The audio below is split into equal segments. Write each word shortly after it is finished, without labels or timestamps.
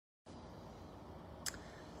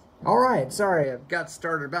All right, sorry, I've got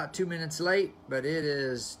started about 2 minutes late, but it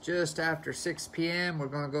is just after 6 p.m. We're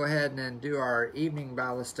going to go ahead and do our evening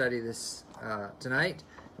Bible study this tonight.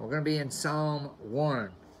 We're going to be in Psalm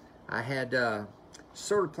 1. I had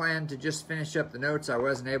sort of planned to just finish up the notes. I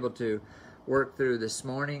wasn't able to work through this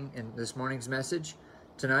morning in this morning's message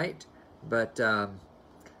tonight, but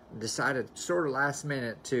decided sort of last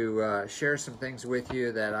minute to share some things with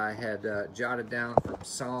you that I had jotted down from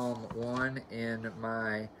Psalm 1 in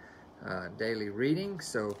my daily reading.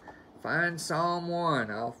 So find Psalm 1.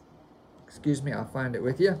 I'll find it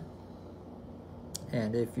with you.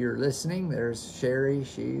 And if you're listening, there's Sherry.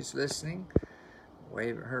 She's listening.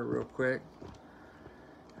 Wave at her real quick.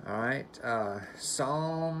 All right.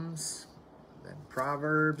 Psalms, then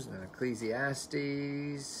Proverbs, then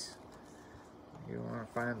Ecclesiastes. You want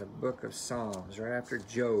to find the book of Psalms right after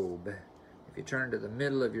Job. If you turn to the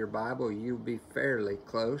middle of your Bible, you'll be fairly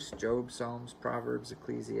close. Job, Psalms, Proverbs,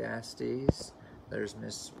 Ecclesiastes. There's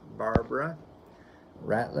Miss Barbara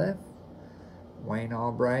Ratliff. Wayne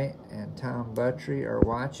Albright and Tom Buttry are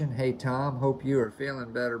watching. Hey, Tom, hope you are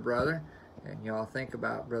feeling better, brother. And y'all think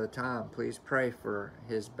about Brother Tom. Please pray for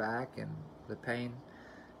his back and the pain,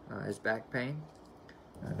 his back pain.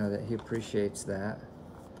 I know that he appreciates that.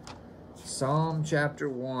 Psalm chapter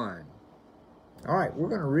 1. All right, we're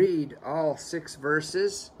going to read all 6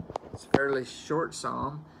 verses. It's a fairly short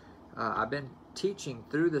psalm. I've been teaching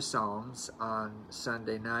through the Psalms on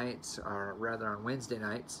Sunday nights, or rather on Wednesday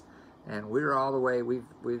nights, and we're all the way, we've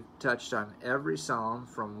touched on every psalm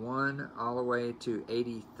from 1 all the way to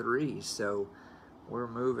 83, so we're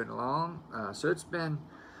moving along. So it's been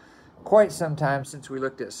quite some time since we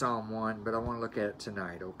looked at Psalm 1, but I want to look at it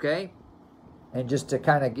tonight, okay? And just to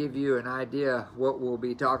kind of give you an idea what we'll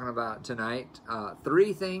be talking about tonight,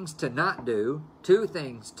 3 things to not do, 2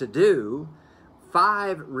 things to do,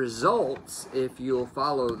 5 results if you'll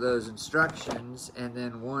follow those instructions, and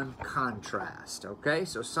then 1 contrast, okay?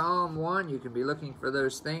 So Psalm 1, you can be looking for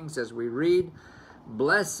those things as we read.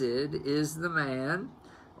 Blessed is the man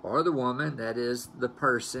or the woman, that is the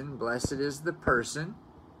person, blessed is the person,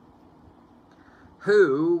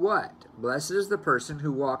 who, what? Blessed is the person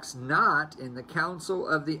who walks not in the counsel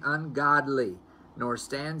of the ungodly, nor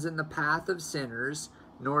stands in the path of sinners,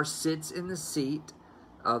 nor sits in the seat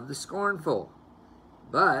of the scornful.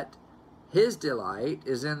 But his delight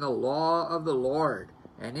is in the law of the Lord,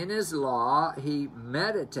 and in his law he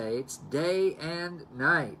meditates day and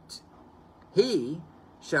night. He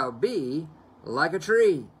shall be like a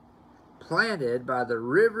tree planted by the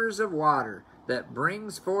rivers of water, that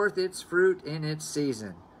brings forth its fruit in its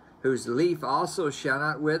season, whose leaf also shall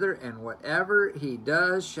not wither, and whatever he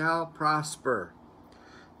does shall prosper.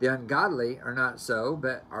 The ungodly are not so,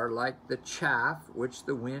 but are like the chaff which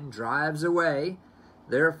the wind drives away.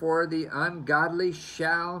 Therefore the ungodly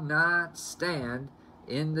shall not stand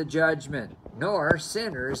in the judgment, nor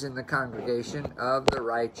sinners in the congregation of the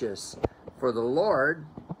righteous. For the Lord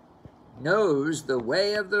knows the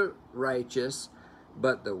way of the righteous,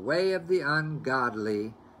 but the way of the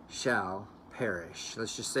ungodly shall perish.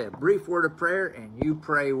 Let's just say a brief word of prayer, and you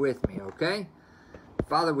pray with me, okay?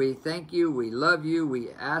 Father, we thank you. We love you.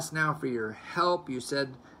 We ask now for your help. You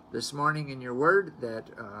said this morning in your word that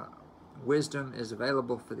wisdom is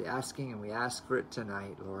available for the asking, and we ask for it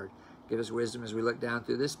tonight, Lord. Give us wisdom as we look down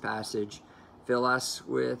through this passage. Fill us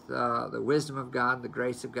with the wisdom of God, the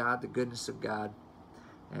grace of God, the goodness of God,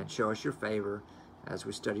 and show us your favor as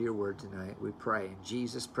we study your word tonight. We pray in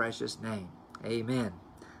Jesus' precious name. Amen.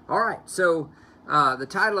 All right, so the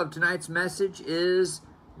title of tonight's message is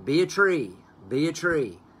Be a Tree. Be a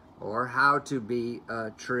Tree, or How to Be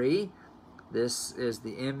a Tree. This is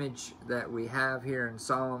the image that we have here in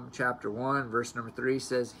Psalm chapter 1. Verse number 3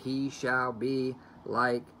 says, He shall be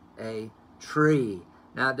like a tree.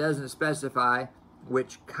 Now, it doesn't specify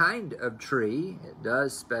which kind of tree. It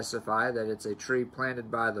does specify that it's a tree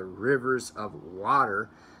planted by the rivers of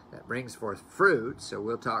water that brings forth fruit, so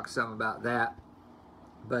we'll talk some about that.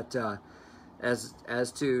 But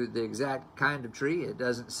as to the exact kind of tree, it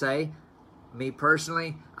doesn't say. Me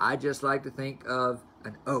personally, I just like to think of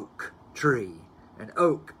an oak tree. An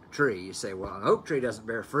oak tree. You say, well, an oak tree doesn't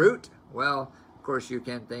bear fruit. Well, of course you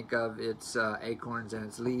can think of its acorns and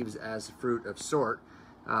its leaves as fruit of sort.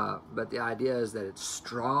 But the idea is that it's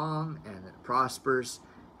strong and it prospers,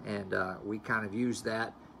 and we kind of use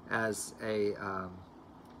that as a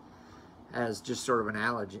as just sort of an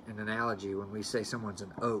analogy when we say someone's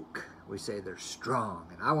an oak. We say they're strong,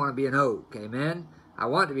 and I want to be an oak. Amen. I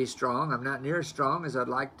want to be strong. I'm not near as strong as I'd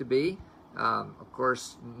like to be. Of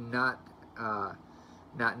course, not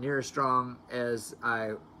near as strong as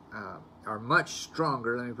I are much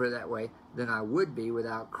stronger, let me put it that way, than I would be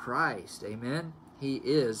without Christ. Amen? He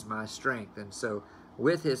is my strength. And so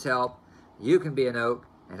with his help, you can be an oak,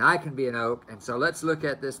 and I can be an oak. And so let's look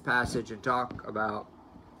at this passage and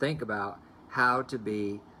think about how to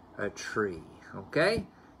be a tree. Okay?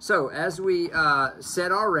 So as we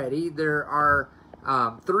said already, there are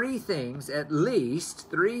three things, at least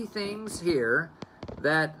three things here,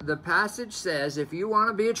 that the passage says if you want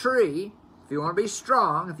to be a tree, if you want to be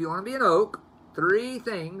strong, if you want to be an oak, three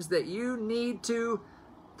things that you need to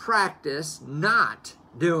practice not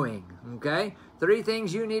doing, okay? Three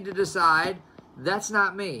things you need to decide, that's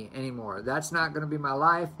not me anymore. That's not going to be my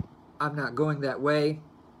life. I'm not going that way.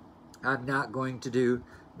 I'm not going to do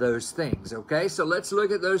those things, okay? So let's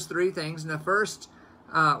look at those three things. And the first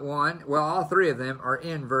one, well, all three of them are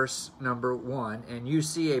in verse number 1, and you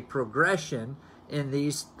see a progression in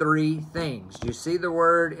these three things. You see the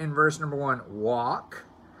word in verse number 1, walk,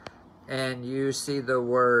 and you see the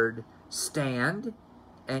word stand,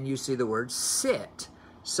 and you see the word sit.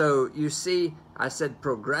 So you see, I said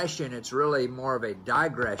progression, it's really more of a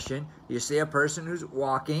digression. You see a person who's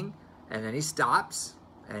walking, and then he stops,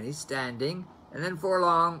 and he's standing, and then for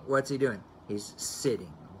long, what's he doing? He's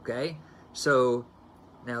sitting, okay? So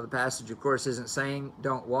now the passage, of course, isn't saying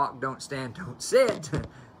don't walk, don't stand, don't sit.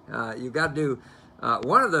 You've got to do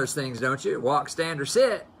one of those things, don't you? Walk, stand, or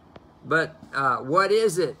sit. But what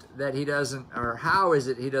is it that he doesn't, or how is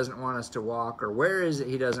it he doesn't want us to walk, or where is it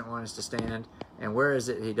he doesn't want us to stand, and where is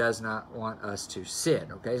it he does not want us to sit?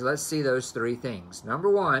 Okay, so let's see those three things. Number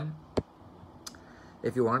 1,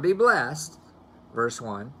 if you want to be blessed, verse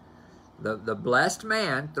 1, the blessed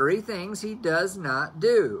man, three things he does not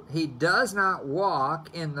do. He does not walk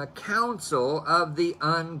in the counsel of the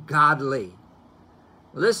ungodly.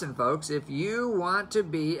 Listen, folks, if you want to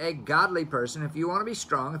be a godly person, if you want to be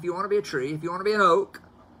strong, if you want to be a tree, if you want to be an oak,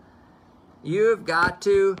 you've got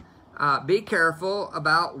to be careful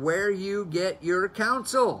about where you get your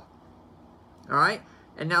counsel. All right?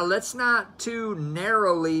 And now let's not too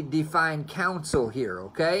narrowly define counsel here,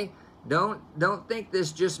 okay? Don't think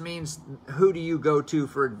this just means who do you go to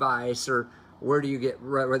for advice, or where do you get,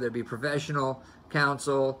 whether it be professional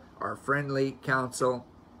counsel or friendly counsel.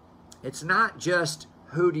 It's not just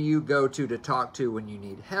who do you go to talk to when you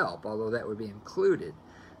need help, although that would be included.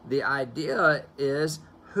 The idea is,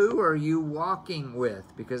 who are you walking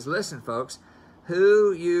with? Because listen, folks,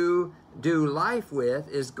 who you do life with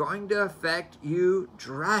is going to affect you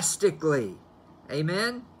drastically.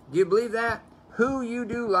 Amen? Do you believe that? Who you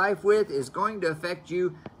do life with is going to affect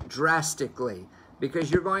you drastically, because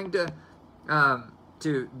you're going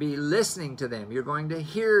to be listening to them. You're going to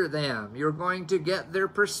hear them. You're going to get their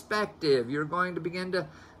perspective. You're going to begin to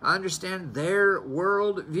understand their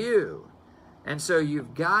worldview. And so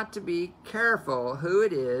you've got to be careful who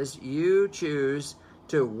it is you choose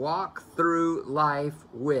to walk through life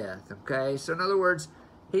with, okay? So in other words,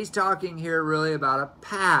 he's talking here really about a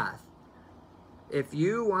path. If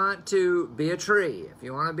you want to be a tree, if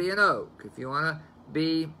you want to be an oak, if you want to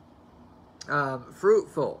be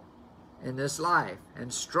fruitful in this life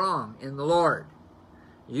and strong in the Lord,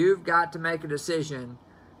 you've got to make a decision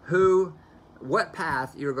what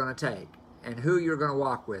path you're going to take and who you're going to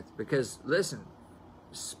walk with. Because listen,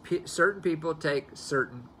 certain people take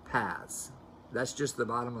certain paths. That's just the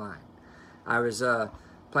bottom line. I was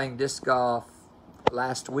playing disc golf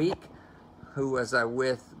last week. Who was I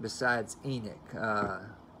with besides Enoch?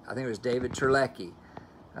 I think it was David Terlecki.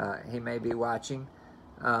 He may be watching.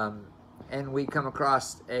 And we come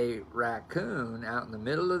across a raccoon out in the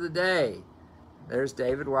middle of the day. There's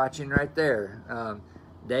David watching right there.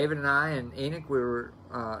 David and I and Enoch, we were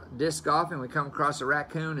disc golfing. We come across a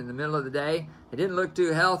raccoon in the middle of the day. He didn't look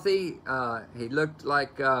too healthy. He looked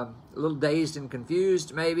like a little dazed and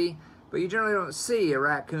confused maybe. But you generally don't see a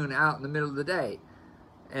raccoon out in the middle of the day.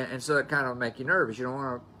 And so it kind of make you nervous. You don't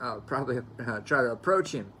want to probably try to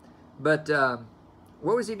approach him. But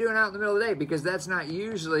what was he doing out in the middle of the day? Because that's not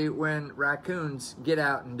usually when raccoons get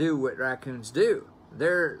out and do what raccoons do.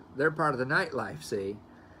 They're part of the nightlife, see?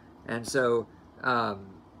 And so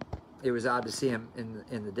it was odd to see him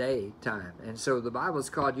in the daytime. And so the Bible has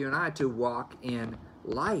called you and I to walk in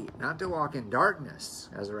light, not to walk in darkness,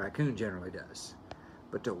 as a raccoon generally does,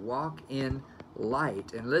 but to walk in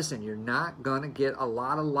light. And listen, you're not going to get a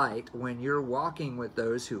lot of light when you're walking with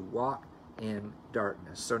those who walk in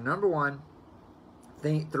darkness. So number 1,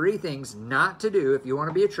 three things not to do if you want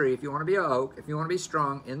to be a tree, if you want to be an oak, if you want to be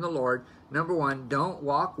strong in the Lord. Number 1, don't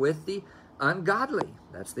walk with the ungodly.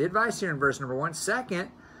 That's the advice here in verse number 1. Second,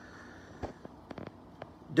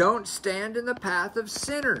 don't stand in the path of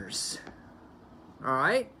sinners. All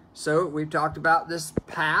right? So we've talked about this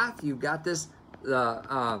path. You've got this,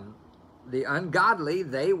 the ungodly,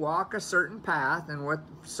 they walk a certain path, and what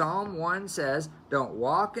Psalm 1 says, don't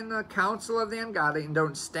walk in the counsel of the ungodly, and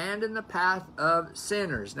don't stand in the path of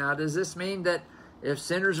sinners. Now, does this mean that if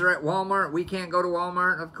sinners are at Walmart, we can't go to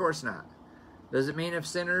Walmart? Of course not. Does it mean if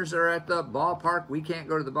sinners are at the ballpark, we can't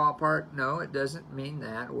go to the ballpark? No, it doesn't mean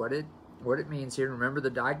that. What it means here, remember the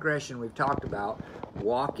digression we've talked about,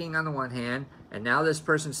 walking on the one hand, and now this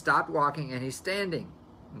person stopped walking and he's standing,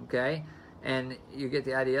 okay? And you get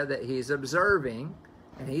the idea that he's observing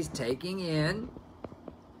and he's taking in,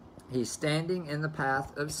 he's standing in the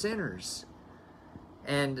path of sinners.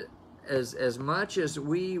 And as much as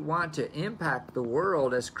we want to impact the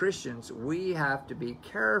world as Christians, we have to be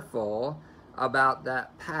careful about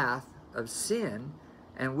that path of sin,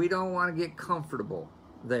 and we don't want to get comfortable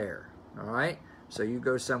there, all right? So you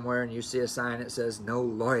go somewhere and you see a sign that says no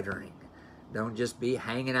loitering. Don't just be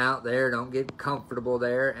hanging out there. Don't get comfortable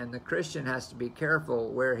there. And the Christian has to be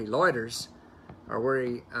careful where he loiters or where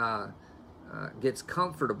he gets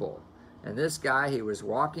comfortable. And this guy, he was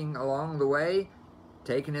walking along the way,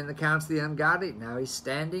 taking in the counsel of the ungodly. Now he's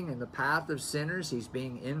standing in the path of sinners. He's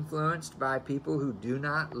being influenced by people who do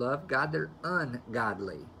not love God. They're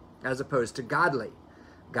ungodly as opposed to godly.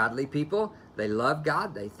 Godly people, they love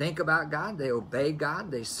God, they think about God, they obey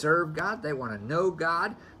God, they serve God, they want to know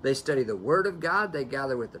God, they study the Word of God, they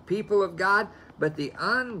gather with the people of God. But the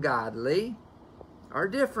ungodly are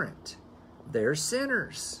different. They're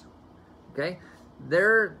sinners. Okay?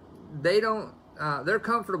 They're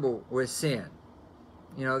comfortable with sin.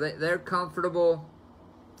 You know, they're comfortable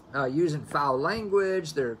using foul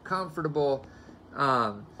language. They're comfortable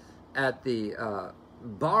at the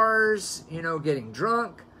bars, you know, getting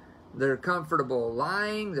drunk. They're comfortable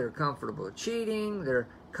lying. They're comfortable cheating. They're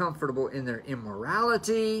comfortable in their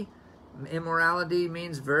immorality. Immorality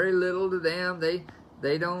means very little to them.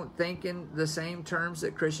 They don't think in the same terms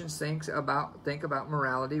that Christians think about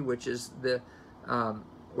morality, which is the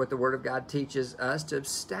what the Word of God teaches us, to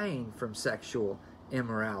abstain from sexual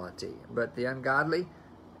immorality. But the ungodly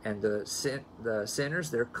and the sinners,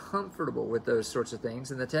 they're comfortable with those sorts of things.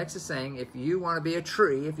 And the text is saying, if you want to be a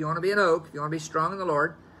tree, if you want to be an oak, if you want to be strong in the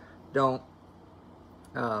Lord, don't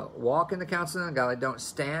walk in the counsel of the ungodly, don't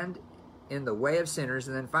stand in the way of sinners,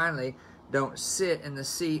 and then finally, don't sit in the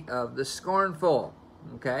seat of the scornful.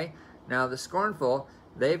 Okay? Now, the scornful,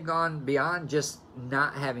 they've gone beyond just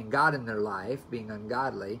not having God in their life, being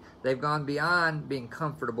ungodly. They've gone beyond being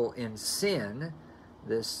comfortable in sin,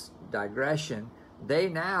 this digression. They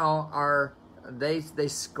now are, they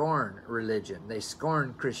scorn religion. They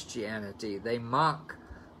scorn Christianity. They mock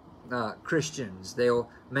Christians. They'll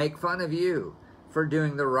make fun of you for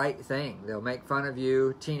doing the right thing. They'll make fun of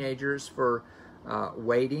you, teenagers, for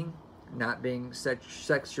waiting, not being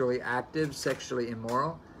sexually active, sexually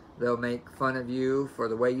immoral. They'll make fun of you for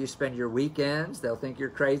the way you spend your weekends. They'll think you're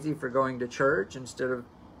crazy for going to church instead of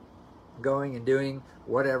going and doing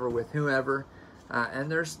whatever with whoever.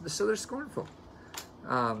 And they're scornful.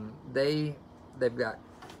 They've got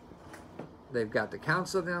the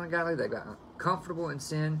counsel of the ungodly. They've got comfortable in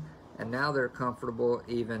sin, and now they're comfortable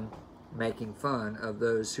even making fun of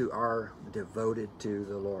those who are devoted to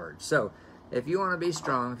the Lord. So, if you want to be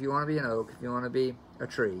strong, if you want to be an oak, if you want to be a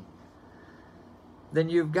tree, then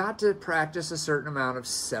you've got to practice a certain amount of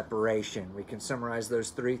separation. We can summarize those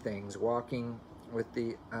three things: walking with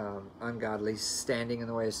the ungodly, standing in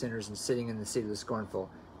the way of sinners, and sitting in the seat of the scornful.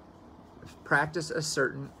 Practice a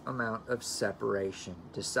certain amount of separation.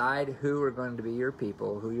 Decide who are going to be your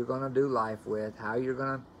people, who you're going to do life with, how you're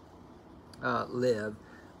going to live,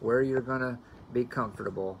 where you're going to be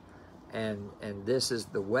comfortable. And this is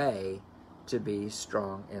the way to be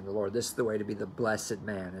strong in the Lord. This is the way to be the blessed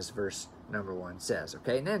man, as verse number 1 says.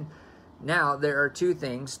 Okay, and then now there are two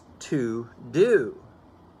things to do.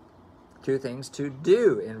 Two things to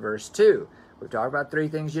do in verse 2. We've talked about three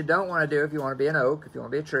things you don't want to do if you want to be an oak, if you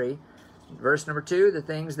want to be a tree. Verse number 2, the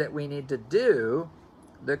things that we need to do.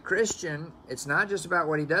 The Christian, it's not just about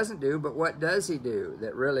what he doesn't do, but what does he do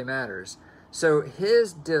that really matters. So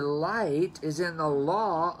his delight is in the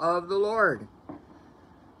law of the Lord.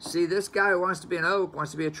 See, this guy who wants to be an oak,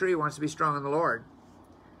 wants to be a tree, wants to be strong in the Lord,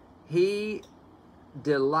 he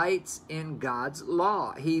delights in God's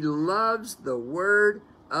law. He loves the Word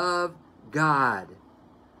of God.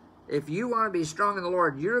 If you want to be strong in the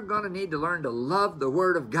Lord, you're going to need to learn to love the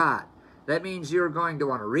Word of God. That means you're going to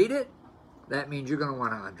want to read it. That means you're going to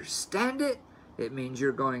want to understand it. It means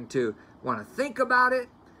you're going to want to think about it,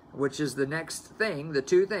 which is the next thing. The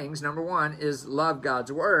two things. Number 1 is love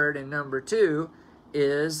God's Word, and number 2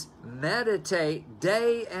 is meditate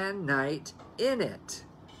day and night in it.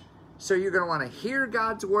 So you're going to want to hear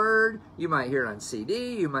God's word. You might hear it on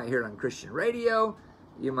CD. You might hear it on Christian radio.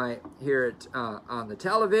 You might hear it on the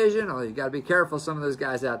television. Oh, you got to be careful, some of those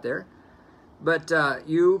guys out there. But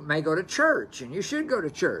you may go to church, and you should go to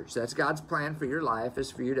church. That's God's plan for your life, is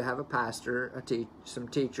for you to have a pastor, some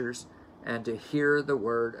teachers, and to hear the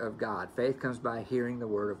word of God. Faith comes by hearing the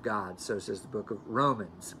word of God. So says the book of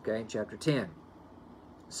Romans, okay, chapter 10.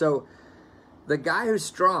 So the guy who's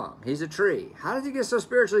strong, he's a tree. How did he get so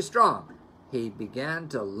spiritually strong? He began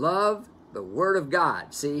to love the word of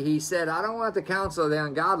God. See, he said, I don't want the counsel of the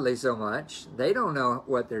ungodly so much. They don't know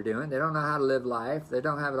what they're doing. They don't know how to live life. They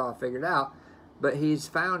don't have it all figured out. But he's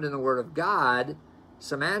found in the word of God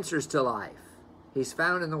some answers to life. He's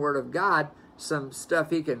found in the word of God some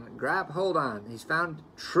stuff he can grab hold on. He's found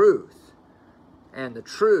truth. And the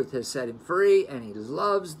truth has set him free, and he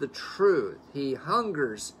loves the truth. He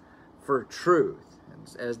hungers for truth.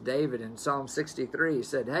 As David in Psalm 63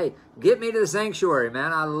 said, hey, get me to the sanctuary,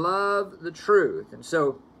 man. I love the truth. And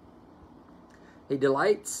so he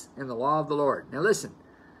delights in the law of the Lord. Now listen,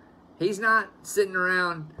 he's not sitting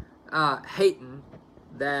around hating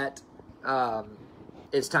that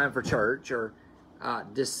it's time for church, or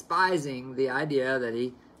despising the idea that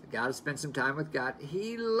he got to spend some time with God.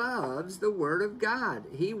 He loves the Word of God.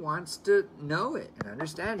 He wants to know it and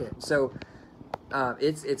understand it. So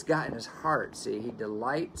it's got in his heart. See, he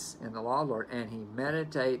delights in the law of the Lord, and he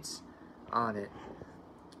meditates on it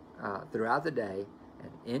throughout the day,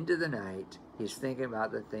 and into the night he's thinking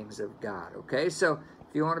about the things of God. Okay, so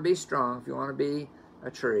if you want to be strong, if you want to be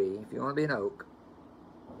a tree, if you want to be an oak,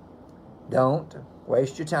 don't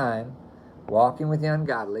waste your time walking with the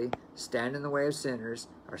ungodly, stand in the way of sinners,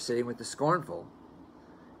 or sitting with the scornful.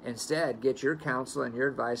 Instead, get your counsel and your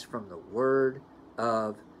advice from the Word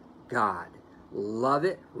of God. Love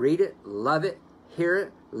it, read it, love it, hear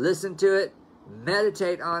it, listen to it,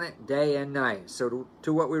 meditate on it day and night. So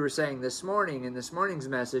to what we were saying this morning, in this morning's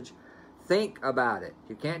message, think about it.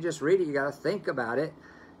 You can't just read it, you got to think about it.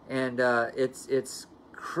 And it's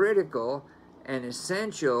critical and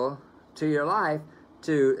essential to your life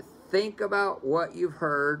to think about what you've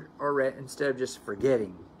heard or read instead of just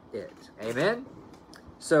forgetting it. Amen?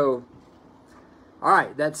 So, all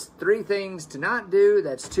right, that's 3 things to not do.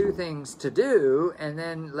 That's 2 things to do. And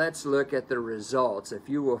then let's look at the results. If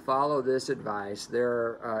you will follow this advice,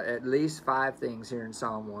 there are at least 5 things here in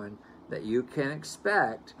Psalm 1 that you can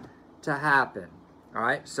expect to happen. All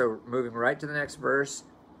right, so moving right to the next verse,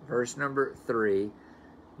 verse number 3.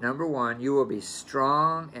 Number 1, you will be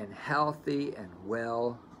strong and healthy and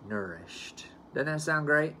well nourished. Doesn't that sound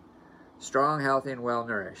great? Strong, healthy, and well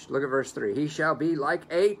nourished. Look at verse 3. He shall be like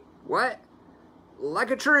a, what? Like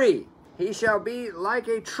a tree. He shall be like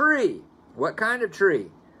a tree. What kind of tree?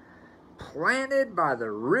 Planted by the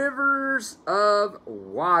rivers of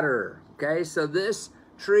water. Okay, so this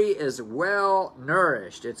tree is well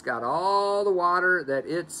nourished. It's got all the water that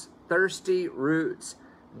its thirsty roots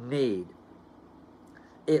need.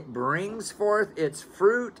 It brings forth its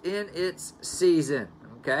fruit in its season.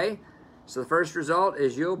 Okay? So the first result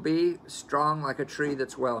is you'll be strong like a tree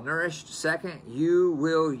that's well nourished. Second, you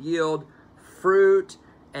will yield fruit,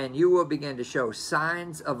 and you will begin to show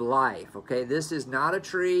signs of life. Okay? This is not a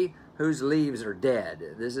tree whose leaves are dead.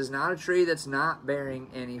 This is not a tree that's not bearing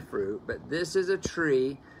any fruit, but this is a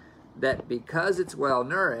tree that, because it's well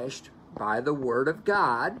nourished by the Word of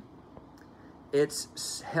God,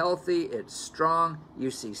 it's healthy, it's strong. You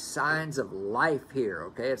see signs of life here,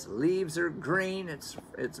 okay? Its leaves are green. It's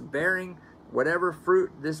bearing whatever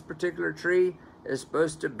fruit this particular tree is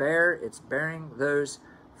supposed to bear. It's bearing those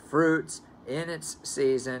fruits in its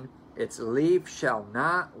season. Its leaf shall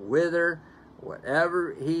not wither.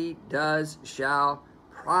 Whatever he does shall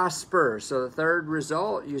prosper. So the third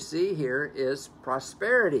result you see here is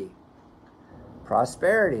prosperity.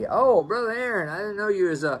 Prosperity. Oh, Brother Aaron, I didn't know you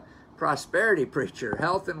was a prosperity preacher,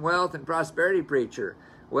 health and wealth and prosperity preacher.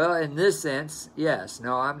 Well, in this sense, yes.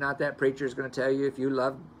 No, I'm not that preacher who's going to tell you if you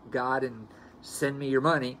love God and send me your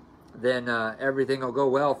money, then everything will go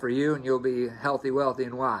well for you and you'll be healthy, wealthy,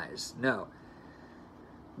 and wise. No.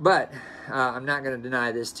 But I'm not going to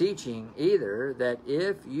deny this teaching either, that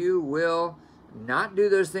if you will not do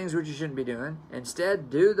those things which you shouldn't be doing, instead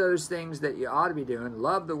do those things that you ought to be doing,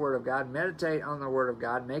 love the Word of God, meditate on the Word of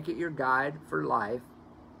God, make it your guide for life,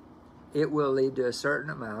 it will lead to a certain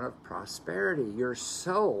amount of prosperity. Your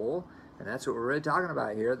soul, and that's what we're really talking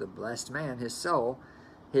about here, the blessed man, his soul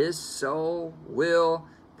will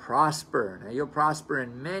prosper. Now, you'll prosper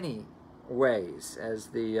in many ways, as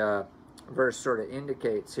the verse sort of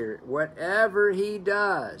indicates here. Whatever he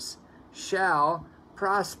does shall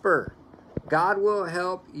prosper. God will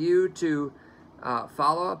help you to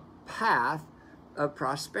follow a path of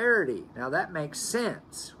prosperity. Now that makes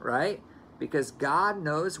sense, right? Because God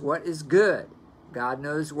knows what is good. God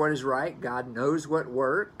knows what is right. God knows what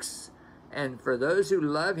works. And for those who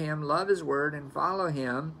love him, love his word, and follow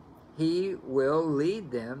him, he will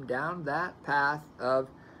lead them down that path of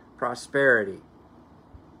prosperity.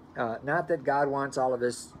 Not that God wants all of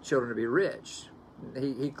his children to be rich.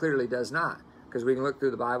 He clearly does not. Because we can look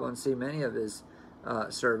through the Bible and see many of his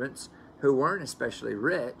servants who weren't especially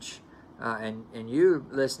rich. And you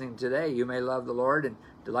listening today, you may love the Lord and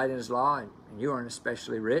delight in his law, and you aren't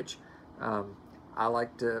especially rich. I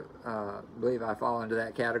like to believe I fall into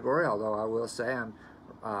that category, although I will say I'm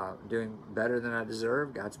doing better than I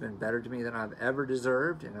deserve. God's been better to me than I've ever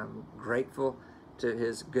deserved, and I'm grateful to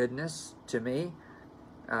his goodness to me.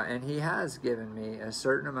 And he has given me a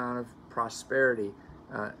certain amount of prosperity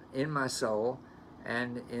in my soul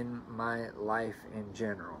and in my life in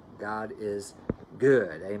general. God is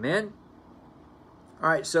good. Amen? All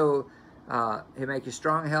right, so he'll make you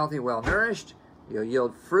strong, healthy, well-nourished. You'll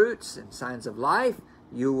yield fruits and signs of life.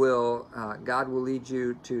 You will, God will lead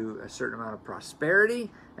you to a certain amount of prosperity.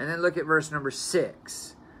 And then look at verse number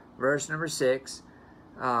 6. Verse number 6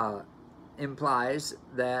 implies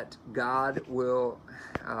that God will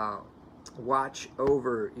watch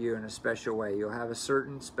over you in a special way. You'll have a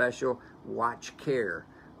certain special watch care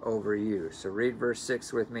over you. So read verse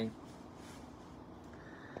 6 with me.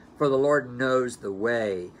 For the Lord knows the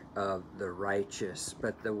way of the righteous,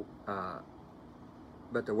 but the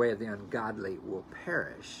way of the ungodly will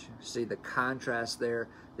perish. See the contrast there?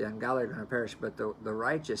 The ungodly are going to perish, but the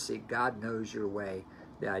righteous, see, God knows your way.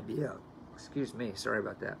 The idea, excuse me, sorry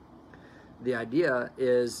about that. The idea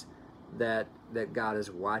is that God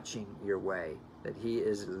is watching your way, that he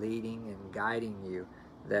is leading and guiding you,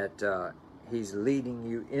 that he's leading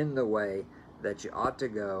you in the way that you ought to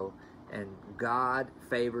go, and God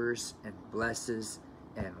favors and blesses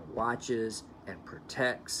and watches and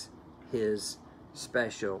protects his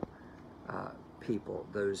special people,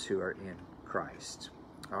 those who are in Christ.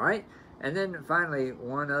 All right? And then finally,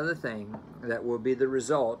 one other thing that will be the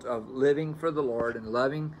result of living for the Lord and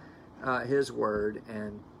loving his word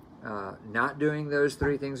and not doing those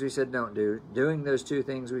 3 things we said don't do, doing those 2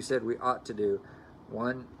 things we said we ought to do.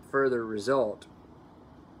 One further result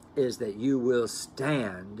is that you will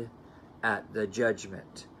stand at the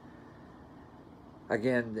judgment.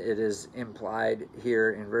 Again, it is implied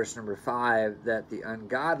here in verse number 5 that the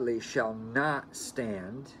ungodly shall not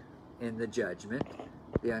stand in the judgment.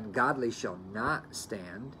 The ungodly shall not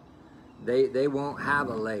stand. They won't have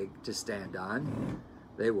a leg to stand on.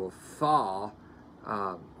 They will fall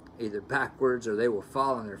either backwards or they will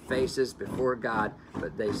fall on their faces before God,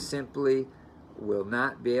 but they simply will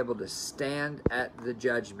not be able to stand at the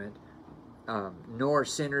judgment, nor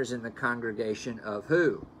sinners in the congregation of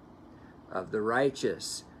who? Of the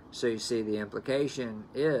righteous. So you see, the implication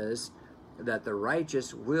is that the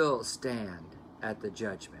righteous will stand at the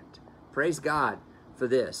judgment. Praise God for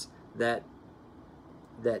this, that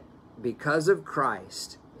because of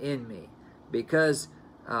Christ in me, because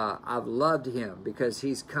I've loved him, because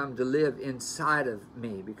he's come to live inside of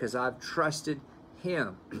me, because I've trusted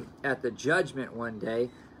him, at the judgment one day,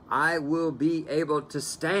 I will be able to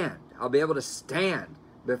stand. I'll be able to stand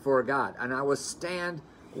before God, and I will stand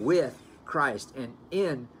with Christ and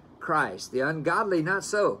in Christ. The ungodly, not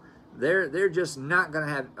so. They're just not going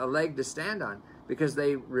to have a leg to stand on because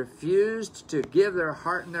they refused to give their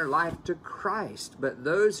heart and their life to Christ. But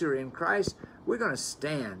those who are in Christ, we're going to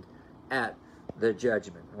stand at the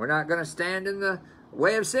judgment. We're not going to stand in the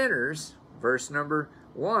way of sinners, verse number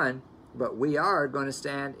 1, but we are going to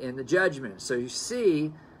stand in the judgment. So you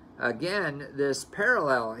see, again, this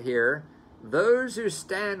parallel here. Those who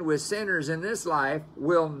stand with sinners in this life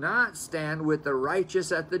will not stand with the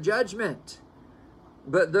righteous at the judgment.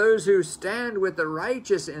 But those who stand with the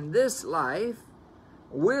righteous in this life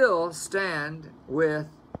will stand with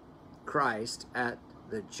Christ at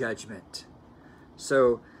the judgment.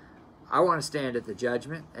 So I want to stand at the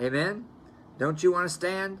judgment. Amen? Don't you want to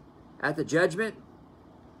stand at the judgment?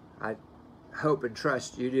 I hope and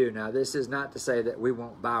trust you do. Now, this is not to say that we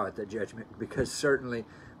won't bow at the judgment, because certainly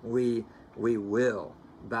we will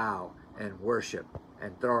bow and worship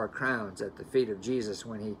and throw our crowns at the feet of Jesus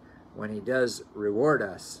when he does reward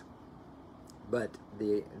us. But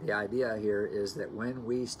the idea here is that when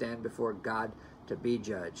we stand before God to be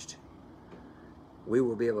judged, we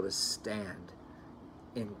will be able to stand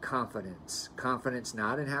in confidence. Confidence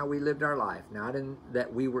not in how we lived our life, not in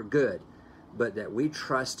that we were good, but that we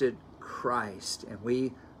trusted Christ and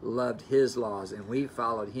we loved his laws and we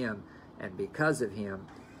followed him, and because of him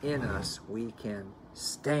in us we can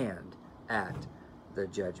stand at the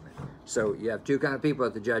judgment. So you have two kind of people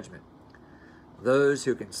at the judgment. Those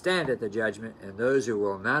who can stand at the judgment and those who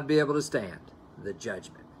will not be able to stand the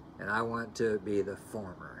judgment. And I want to be the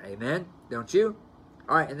former. Amen? Don't you?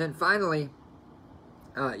 All right, and then finally,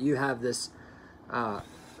 you have this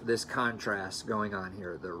this contrast going on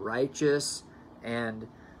here. The righteous and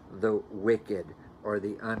the wicked, or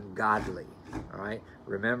the ungodly. All right?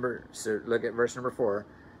 Remember, so look at verse number 4.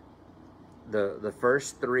 The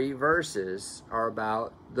first 3 verses are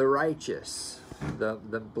about the righteous, the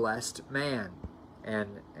blessed man, and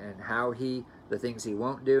how the things he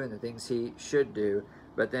won't do and the things he should do.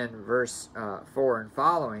 But then verse 4 and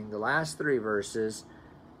following, the last 3 verses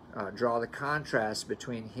draw the contrast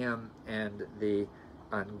between him and the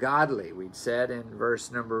ungodly. We'd said in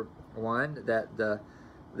verse number 1 that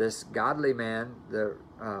this godly man,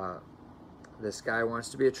 this guy wants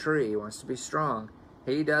to be a tree, he wants to be strong.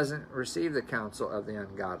 He doesn't receive the counsel of the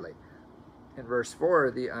ungodly. In verse 4,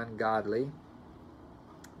 the ungodly,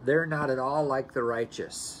 they're not at all like the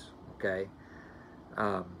righteous. Okay,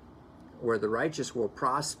 where the righteous will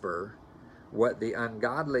prosper, what the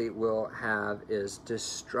ungodly will have is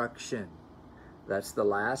destruction. That's the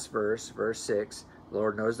last verse, verse 6. The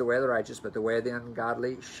Lord knows the way of the righteous, but the way of the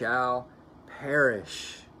ungodly shall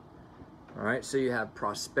perish. All right, so you have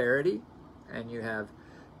prosperity and you have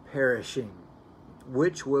perishing.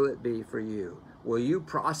 Which will it be for you? Will you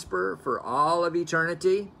prosper for all of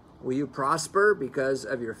eternity? Will you prosper because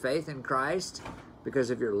of your faith in Christ,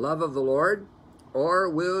 because of your love of the Lord? Or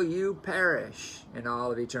will you perish in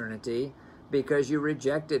all of eternity because you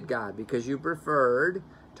rejected God, because you preferred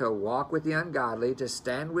to walk with the ungodly, to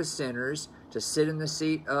stand with sinners, to sit in the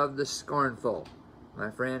seat of the scornful?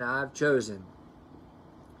 My friend, I've chosen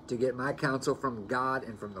to get my counsel from God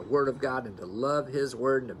and from the Word of God, and to love His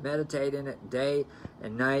Word and to meditate in it day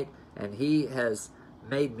and night. And He has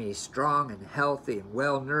made me strong and healthy and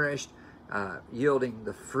well-nourished, yielding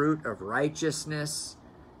the fruit of righteousness.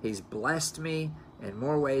 He's blessed me in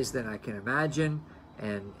more ways than I can imagine,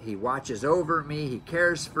 and He watches over me, He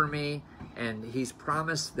cares for me, and He's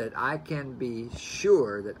promised that I can be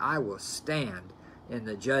sure that I will stand in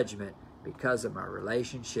the judgment because of my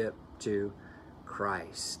relationship to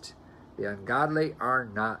Christ. The ungodly are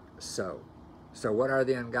not so. So what are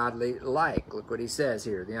the ungodly like? Look what he says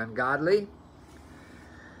here. The ungodly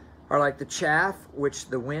are like the chaff which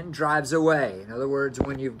the wind drives away. In other words,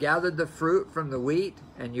 when you've gathered the fruit from the wheat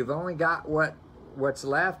and you've only got what's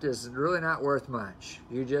left is really not worth much.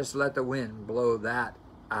 You just let the wind blow that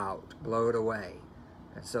out, blow it away.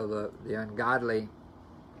 And so the ungodly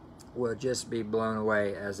will just be blown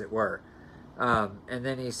away, as it were. And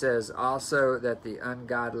then he says also that the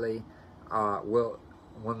ungodly will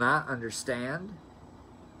not understand,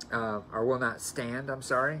 or will not stand, I'm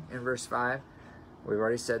sorry, in verse 5. We've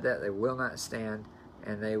already said that. They will not stand,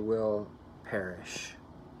 and they will perish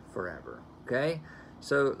forever. Okay?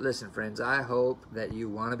 So listen, friends, I hope that you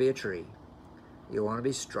want to be a tree. You want to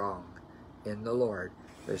be strong in the Lord.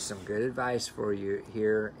 There's some good advice for you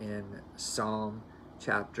here in Psalm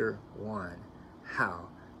chapter 1, how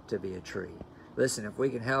to be a tree. Listen, if we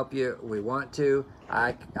can help you, we want to.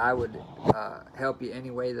 I would help you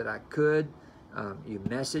any way that I could. You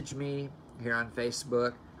message me here on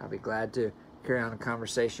Facebook. I'll be glad to carry on a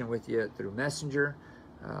conversation with you through Messenger,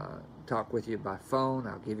 talk with you by phone.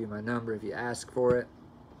 I'll give you my number if you ask for it.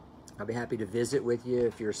 I'll be happy to visit with you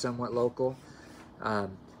if you're somewhat local.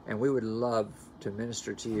 And we would love to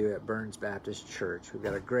minister to you at Burns Baptist Church. We've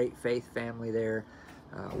got a great faith family there.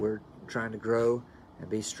 We're trying to grow and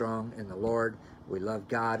be strong in the Lord. We love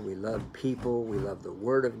God. We love people. We love the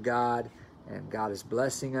Word of God. And God is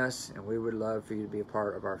blessing us. And we would love for you to be a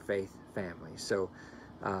part of our faith family. So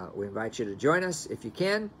we invite you to join us if you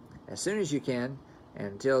can, as soon as you can.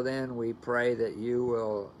 Until then, we pray that you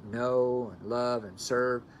will know and love and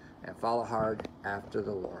serve and follow hard after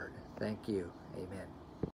the Lord. Thank you. Amen.